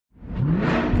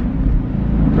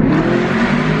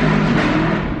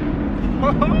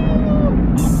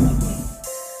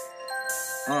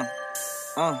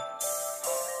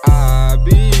I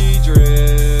be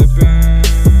dripping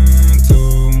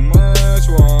too much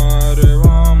water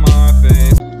on my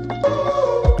face.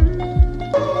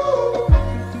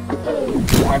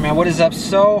 Alright man, what is up?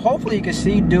 So hopefully you can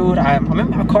see, dude, I'm in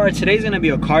my car. Today's gonna be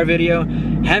a car video.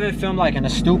 Haven't filmed like in a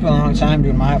stupid long time,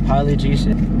 dude. My apologies.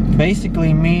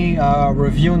 Basically me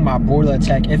reviewing my Borla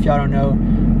Atak. If y'all don't know,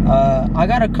 I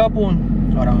got a couple,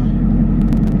 hold on.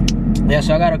 Yeah,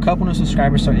 so I got a couple of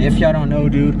subscribers. So if y'all don't know,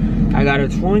 dude, I got a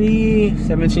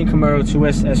 2017 Camaro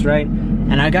 2SS, right?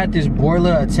 And I got this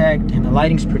Borla Atak, and the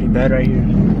lighting's pretty bad right here.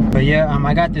 But yeah,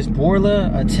 I got this Borla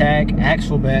Atak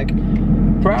axleback,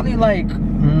 probably like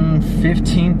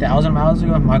 15,000 miles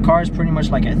ago. My car is pretty much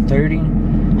like at 30.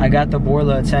 I got the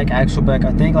Borla Atak axleback,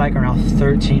 I think like around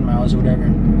 13 miles or whatever.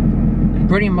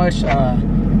 Pretty much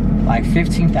like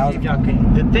 15,000.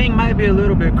 The thing might be a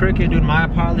little bit crooked, dude. My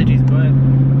apologies, but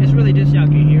it's really just y'all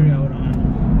can hear it. Hold on.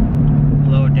 A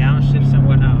little downshifts and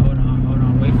whatnot. Hold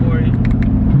on. Wait for it.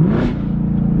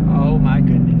 Oh my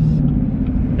goodness.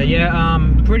 But yeah,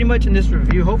 pretty much in this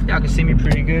review, hopefully y'all can see me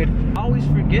pretty good. I always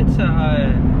forget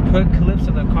to put clips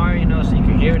of the car, you know, so you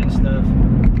can hear it and stuff.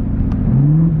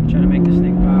 I'm trying to make this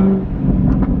thing pop.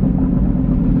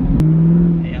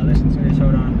 Hey, y'all listen to this.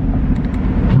 Hold on.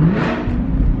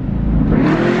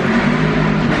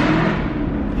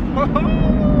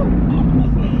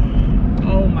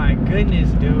 Oh my goodness,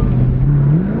 dude.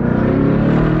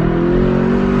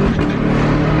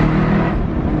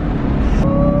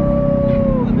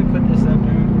 Let me put this up,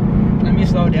 dude. Let me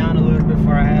slow down a little bit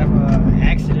before I have an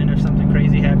accident or something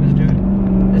crazy happens, dude.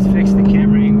 Let's fix the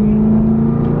camera angle.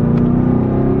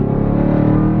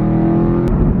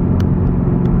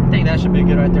 I think that should be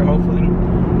good right there, hopefully.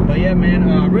 But yeah, man,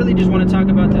 I really just want to talk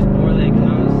about this Borla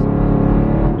because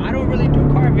I don't really do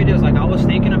car videos. Like, I was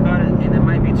thinking about it, and it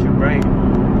might be too bright.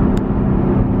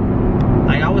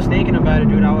 Like, I was thinking about it,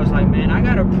 dude. I was like, man, I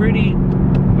got a pretty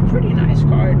nice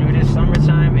car, dude. It's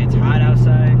summertime, it's hot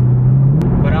outside.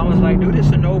 But I was like, dude, it's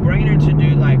a no-brainer to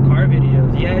do like car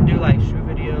videos. Yeah, I do like shoe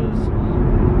videos.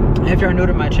 If you're new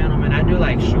to my channel, man, I do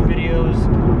like shoe videos,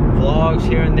 vlogs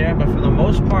here and there. But for the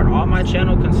most part, all my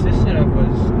channel consisted of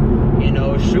was, you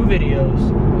know, shoe videos.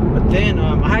 But then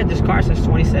I had this car since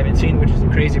 2017, which is the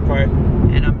crazy part,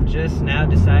 and I'm just now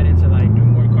deciding to like do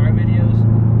more car videos,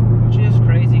 which is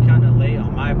crazy, kind of late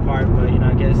on my part, but you know,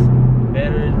 I guess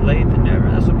better late than never.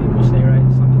 That's what people say,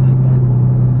 right? Something like that.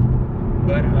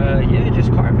 But yeah,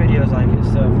 just car videos like and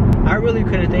stuff. I really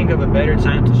couldn't think of a better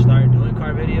time to start doing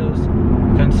car videos,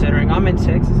 considering I'm in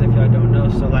Texas, if y'all don't know.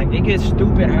 So like, it gets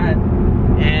stupid hot,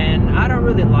 and I don't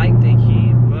really like the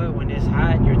heat, but when it's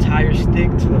hot, your tires stick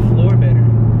to the floor better.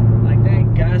 Like,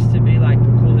 that gots to be like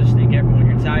the coolest thing ever, when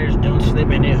your tires don't slip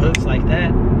and it hooks like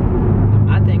that.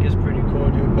 I think it's pretty cool,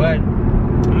 dude. But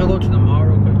I'm gonna go to the mall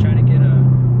real quick, trying to get a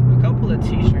couple of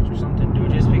t-shirts or something,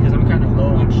 dude, just because I'm kind of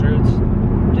low on shirts.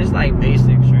 Just like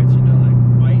basic shirts, you know, like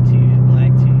white tees,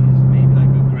 black tees, maybe like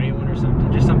a gray one or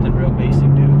something. Just something real basic,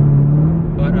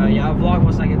 dude. But yeah, I'll vlog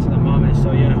once I get to the mall, man.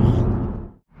 So yeah.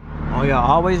 Oh yeah,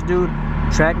 always, dude,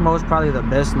 track mode is probably the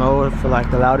best mode for like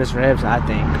the loudest revs, I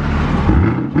think.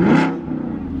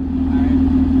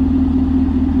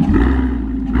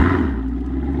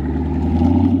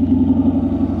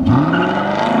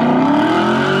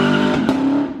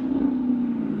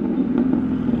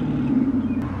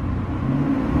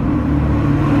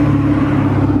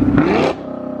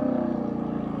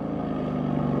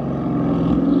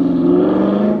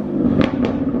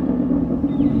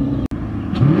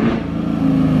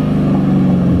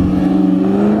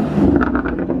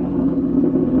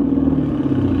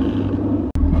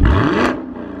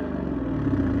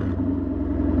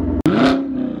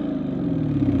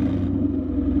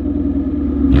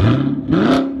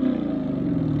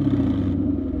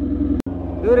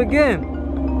 Do it again.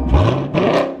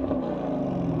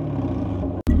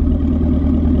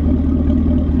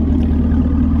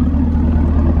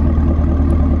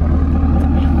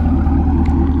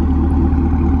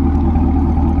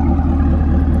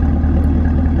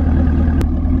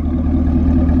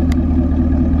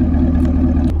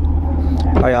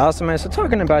 Oh yeah, awesome, man. So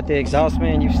talking about the exhaust,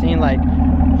 man, you've seen like,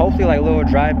 hopefully like little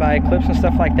drive-by clips and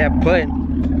stuff like that, but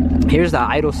here's the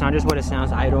idle sound, just what it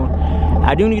sounds idle.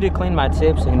 I do need to clean my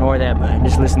tips, ignore that, but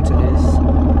just listen to this.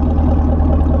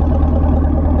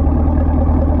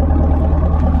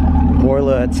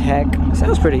 Borla Atak.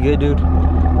 Sounds pretty good, dude.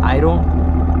 Idle.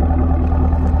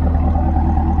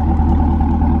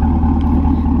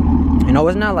 You know,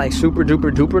 it's not like super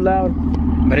duper duper loud,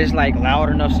 but it's like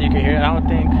loud enough so you can hear it. I don't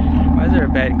think. Why is there a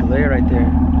bad glare right there?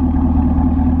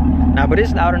 Nah, but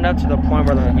it's loud enough to the point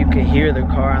where like you can hear the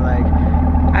car, like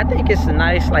I think it's a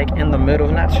nice, like, in the middle,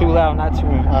 not too loud, not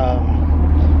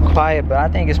too quiet, but I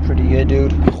think it's pretty good,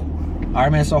 dude. All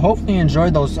right, man, so hopefully you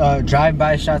enjoyed those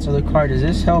drive-by shots of the car. Does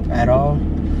this help at all?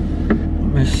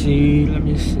 Let me see.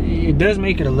 It does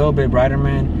make it a little bit brighter,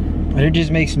 man, but it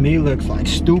just makes me look like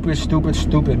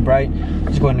stupid bright.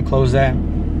 Let's go ahead and close that.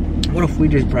 What if we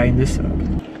just brighten this up?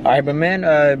 All right, but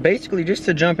man, basically just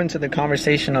to jump into the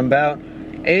conversation about,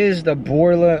 is the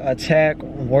Borla Atak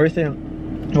worth it?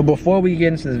 Well, before we get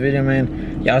into this video,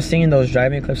 man, y'all seen those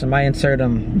driving clips? I might insert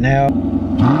them now.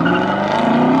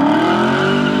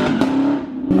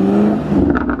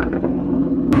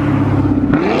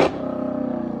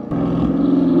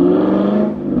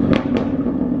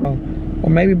 Or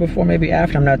maybe before, maybe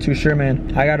after, I'm not too sure,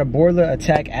 man. I got a Borla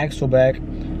Atak axle back,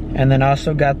 and then I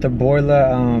also got the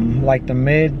Borla, like the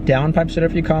mid downpipes,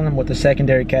 whatever you call them, with the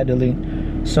secondary cat delete.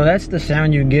 So that's the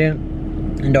sound you get.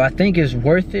 And do I think it's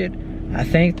worth it? I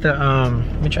think the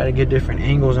let me try to get different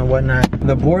angles and whatnot.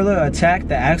 The Borla Atak,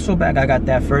 the axle back, I got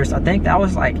that first. I think that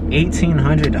was like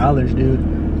 $1,800,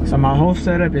 dude. So my whole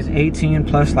setup is 18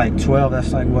 plus like 12.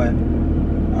 That's like what?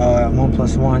 1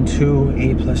 plus 1, 2,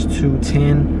 8 plus 2,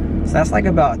 10. So that's like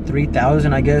about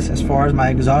 3,000, I guess, as far as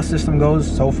my exhaust system goes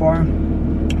so far.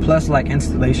 Plus like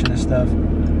installation and stuff.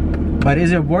 But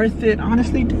is it worth it?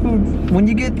 Honestly, dude, when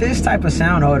you get this type of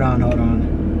sound, hold on.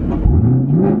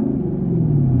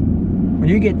 When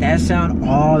you get that sound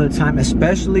all the time,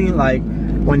 especially like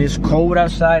when it's cold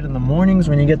outside in the mornings,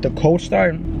 when you get the cold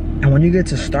start, and when you get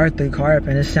to start the car up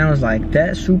and it sounds like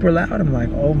that super loud, I'm like,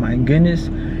 oh my goodness,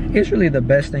 it's really the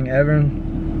best thing ever.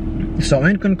 So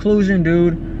in conclusion,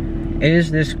 dude, is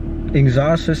this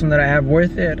exhaust system that I have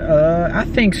worth it? I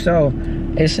think so.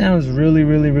 It sounds really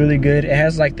good. It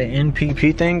has like the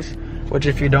NPP things, which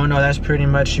if you don't know, that's pretty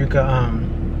much you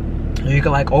can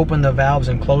like open the valves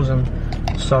and close them.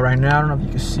 So right now, I don't know if you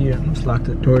can see it. Let's lock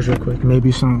the doors real quick.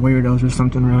 Maybe some weirdos or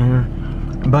something around here.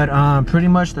 But pretty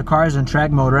much the car is in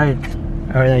track mode, right?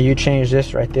 All right, then you change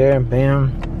this right there,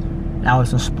 bam. Now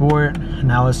it's in sport,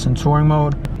 now it's in touring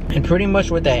mode. And pretty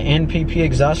much what that NPP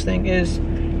exhaust thing is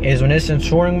when it's in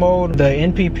touring mode, the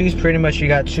NPPs pretty much, you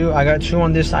got two. I got two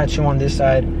on this side, two on this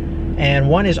side. And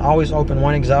one is always open,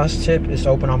 one exhaust tip is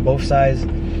open on both sides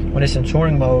when it's in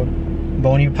touring mode.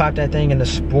 But when you pop that thing into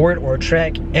sport or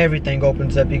track, everything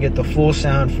opens up. You get the full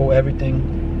sound, full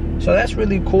everything. So that's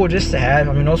really cool just to have.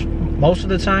 I mean, most of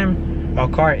the time, my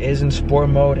car is in sport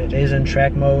mode. It is in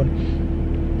track mode.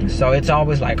 So it's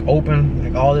always like open,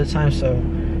 like all the time. So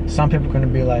some people are gonna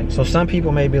be like, some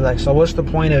people may be like, so what's the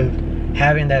point of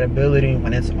having that ability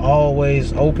when it's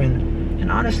always open?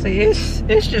 And honestly, it's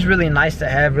just really nice to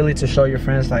have, really to show your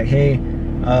friends like, hey,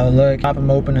 look, pop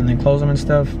them open and then close them and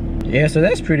stuff. Yeah, so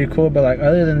that's pretty cool. But like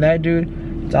other than that,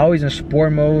 dude, it's always in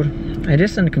sport mode. And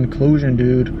just in conclusion,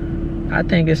 dude, I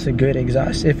think it's a good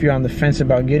exhaust. If you're on the fence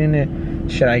about getting it,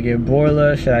 should I get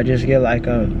Borla? Should I just get like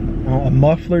a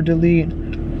muffler delete?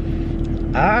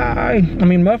 I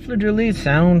mean, muffler delete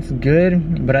sounds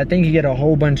good, but I think you get a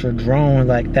whole bunch of drone,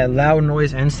 like that loud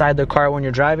noise inside the car when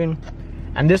you're driving.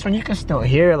 And this one you can still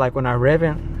hear it, like when I rev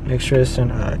it. Make sure it's in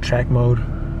track mode.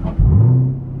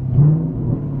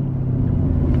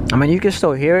 I mean, you can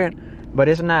still hear it, but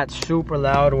it's not super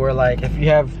loud where like if you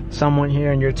have someone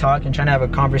here and you're talking, trying to have a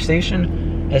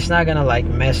conversation, it's not gonna like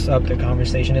mess up the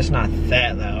conversation. It's not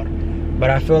that loud. But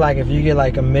I feel like if you get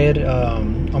like a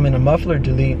a muffler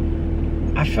delete,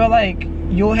 I feel like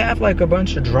you'll have like a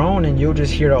bunch of drone and you'll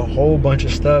just hear a whole bunch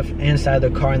of stuff inside the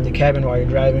car in the cabin while you're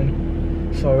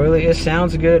driving. So really, it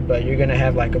sounds good, but you're gonna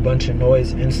have like a bunch of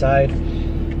noise inside.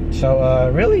 So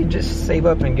really just save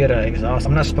up and get an exhaust.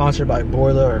 I'm not sponsored by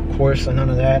Borla or Corsa or none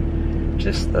of that.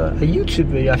 Just a YouTube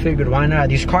video. I figured, why not?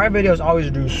 These car videos always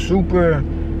do super,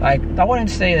 like, I wouldn't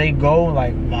say they go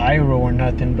like viral or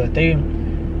nothing, but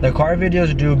the car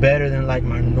videos do better than like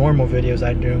my normal videos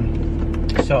I do.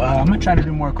 So I'm gonna try to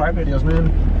do more car videos,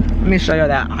 man. Let me show you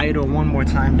that idle one more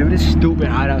time, dude. It's stupid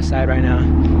hot outside right now.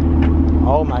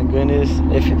 Oh my goodness.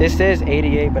 If this says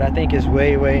 88, but I think it's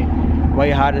way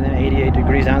hotter than 88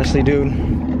 degrees, honestly, dude.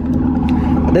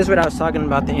 But this is what I was talking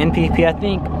about, the NPP. I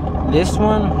think this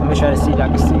one, let me try to see if I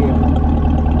can see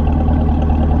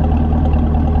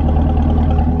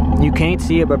it. You can't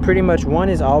see it, but pretty much one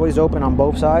is always open on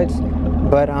both sides.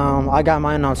 But I got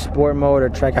mine on sport mode or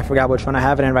track. I forgot which one I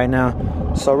have it in right now.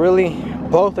 So really,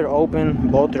 both are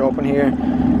open here.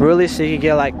 Really, so you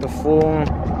get like the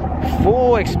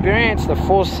full experience, the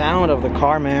full sound of the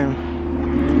car, man.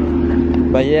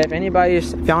 But yeah, if you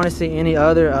want to see any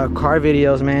other car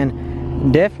videos,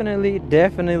 man,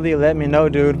 definitely let me know,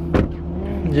 dude.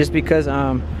 Just because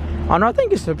I I don't know, I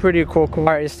think it's a pretty cool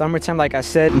car. It's summertime, like I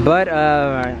said. But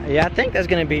yeah, I think that's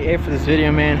gonna be it for this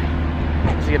video, man.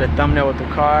 Let's get a thumbnail with the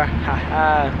car.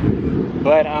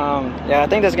 But yeah, I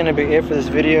think that's gonna be it for this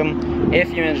video.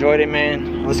 If you enjoyed it,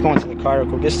 man, let's go into the car real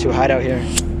quick. It's too hot out here.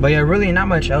 But yeah, really not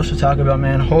much else to talk about,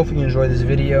 man. Hopefully you enjoyed this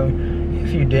video.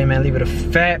 If you did, man, leave it a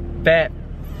fat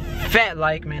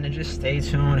like, man, and just stay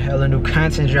tuned. Hella new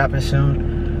content dropping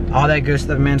soon, all that good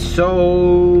stuff, man.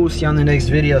 So see you on the next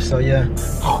video. So yeah.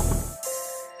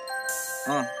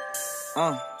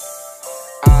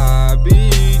 I be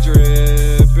driven.